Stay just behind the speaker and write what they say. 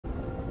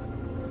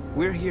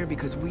We're here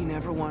because we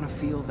never want to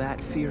feel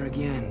that fear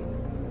again.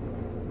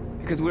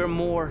 Because we're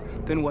more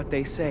than what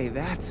they say.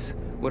 That's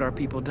what our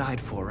people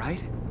died for,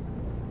 right?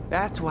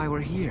 That's why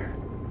we're here.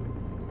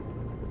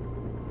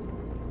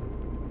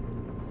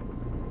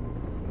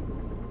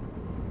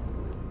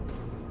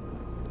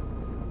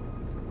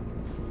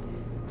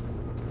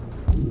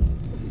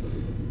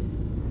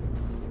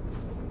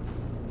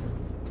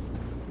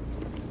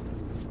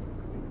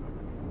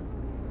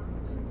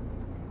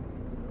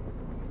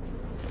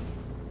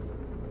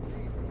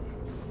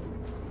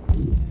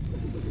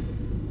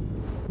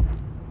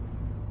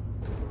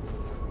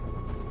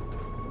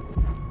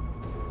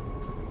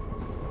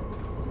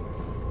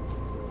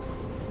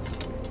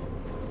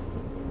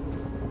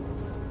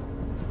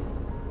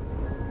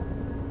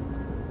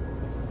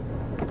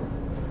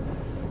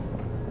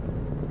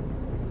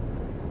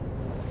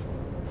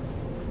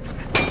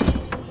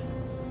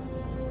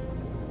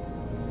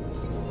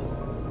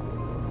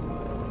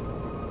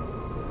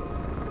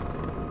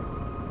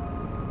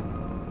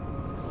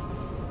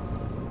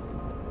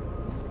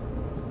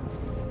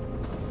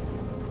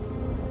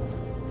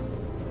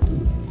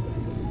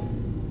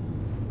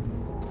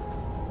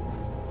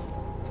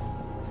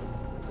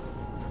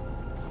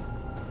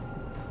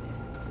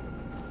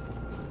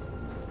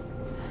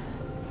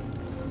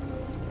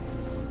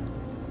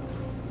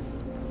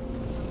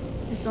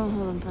 This won't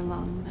hold him for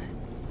long,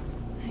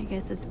 but I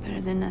guess it's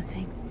better than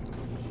nothing.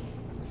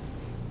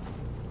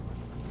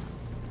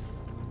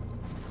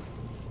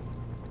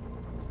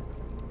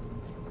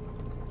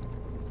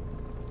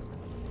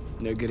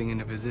 They're getting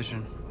into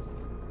position.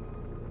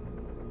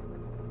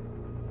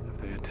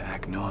 If they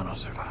attack, no one will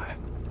survive.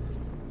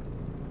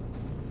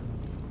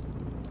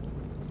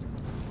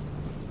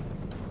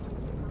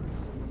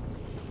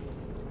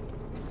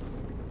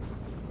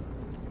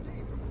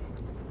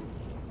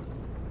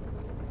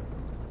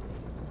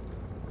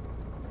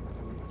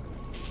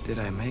 Did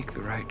I make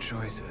the right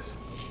choices?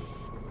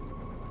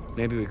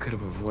 Maybe we could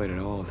have avoided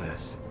all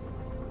this.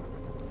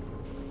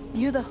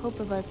 You're the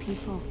hope of our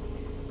people.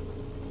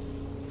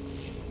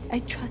 I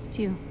trust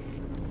you.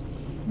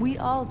 We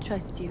all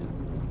trust you.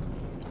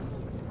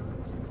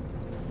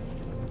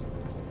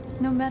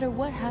 No matter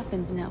what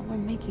happens now, we're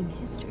making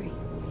history.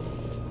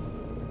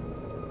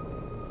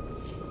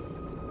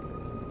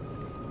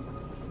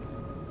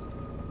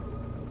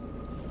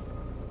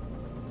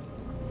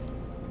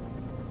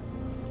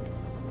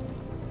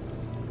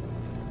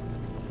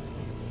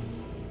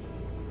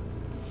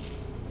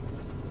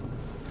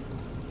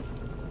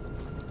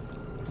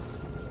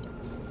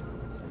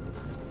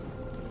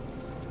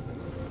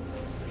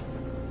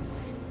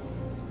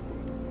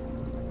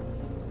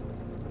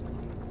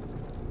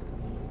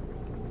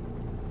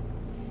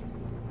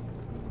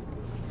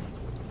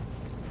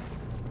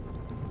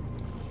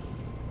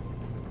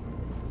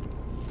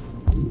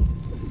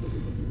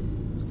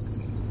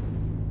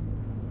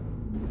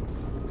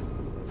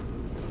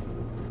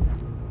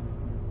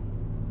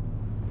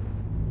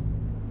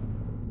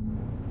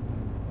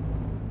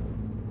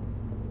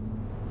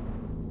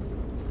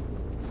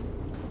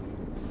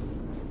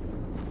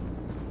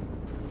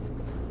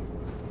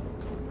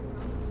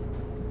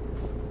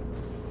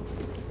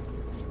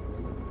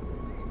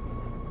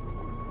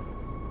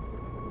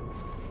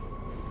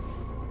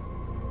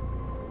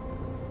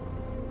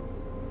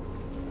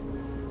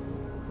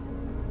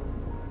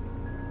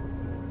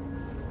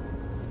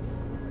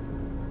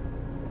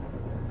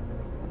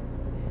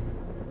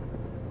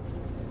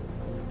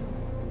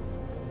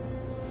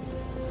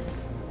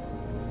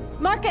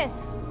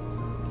 Marcus!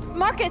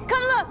 Marcus,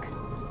 come look!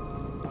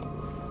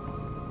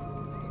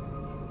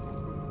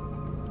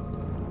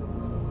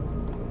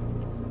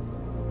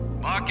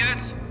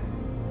 Marcus?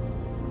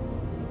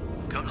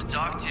 Come to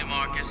talk to you,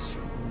 Marcus.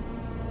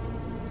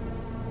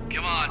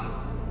 Come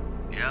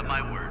on. You have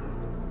my word.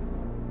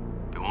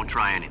 They won't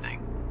try anything.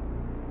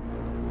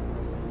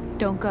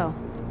 Don't go.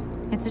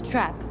 It's a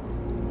trap.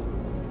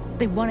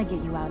 They want to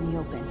get you out in the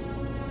open.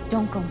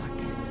 Don't go,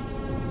 Marcus.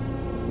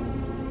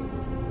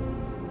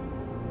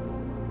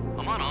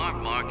 I'm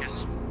unarmed,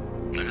 Marcus.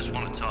 I just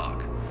want to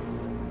talk.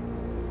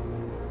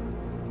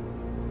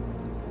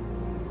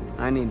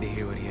 I need to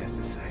hear what he has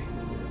to say.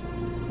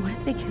 What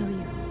if they kill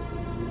you?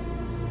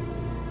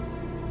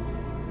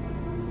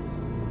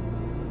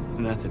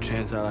 And that's a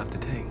chance I'll have to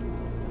take.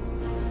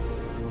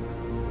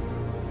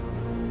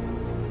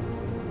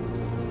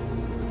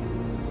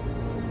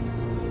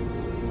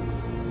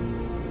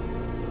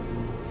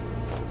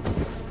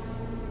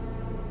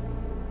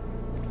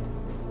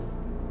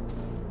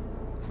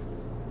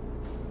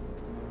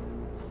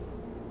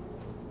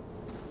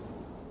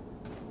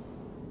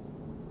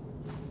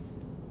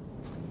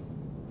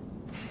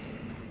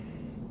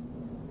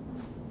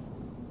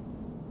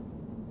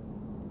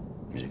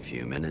 In a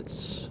few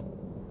minutes,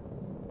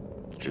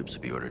 the troops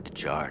will be ordered to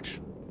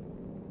charge.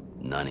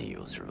 None of you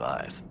will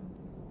survive.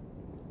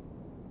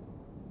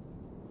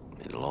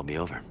 It'll all be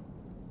over.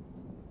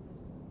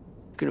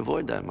 You can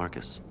avoid that,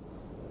 Marcus.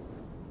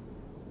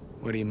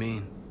 What do you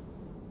mean?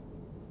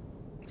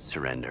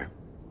 Surrender.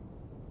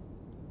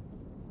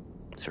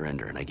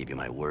 Surrender, and I give you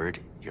my word,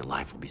 your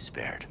life will be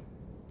spared.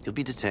 You'll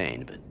be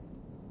detained, but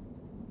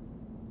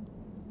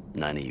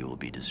none of you will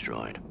be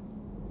destroyed.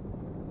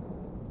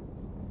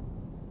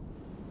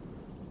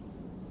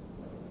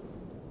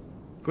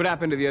 What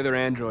happened to the other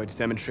androids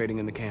demonstrating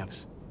in the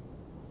camps?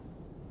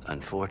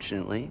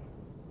 Unfortunately,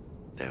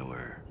 there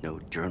were no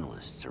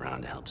journalists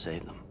around to help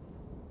save them.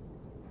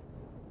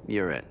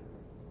 You're it.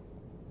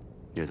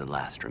 You're the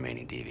last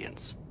remaining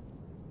deviants.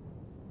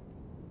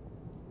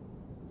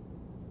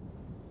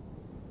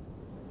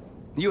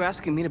 You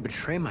asking me to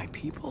betray my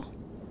people?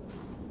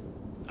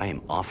 I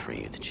am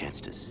offering you the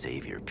chance to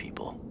save your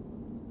people.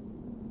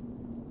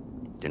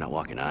 You're not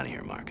walking out of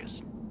here,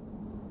 Marcus.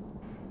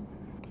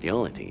 The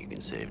only thing you can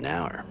save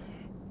now are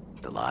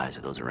the lives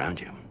of those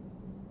around you.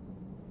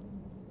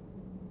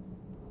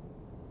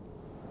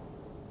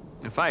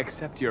 If I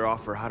accept your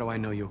offer, how do I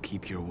know you'll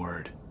keep your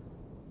word?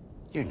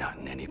 You're not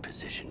in any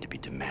position to be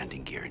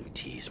demanding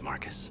guarantees,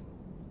 Marcus.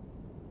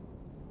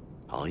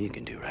 All you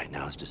can do right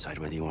now is decide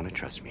whether you want to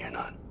trust me or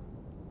not.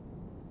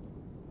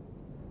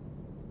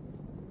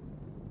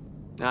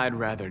 I'd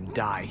rather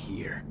die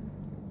here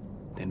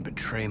than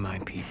betray my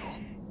people.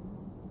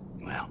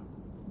 Well,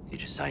 you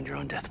just signed your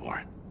own death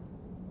warrant.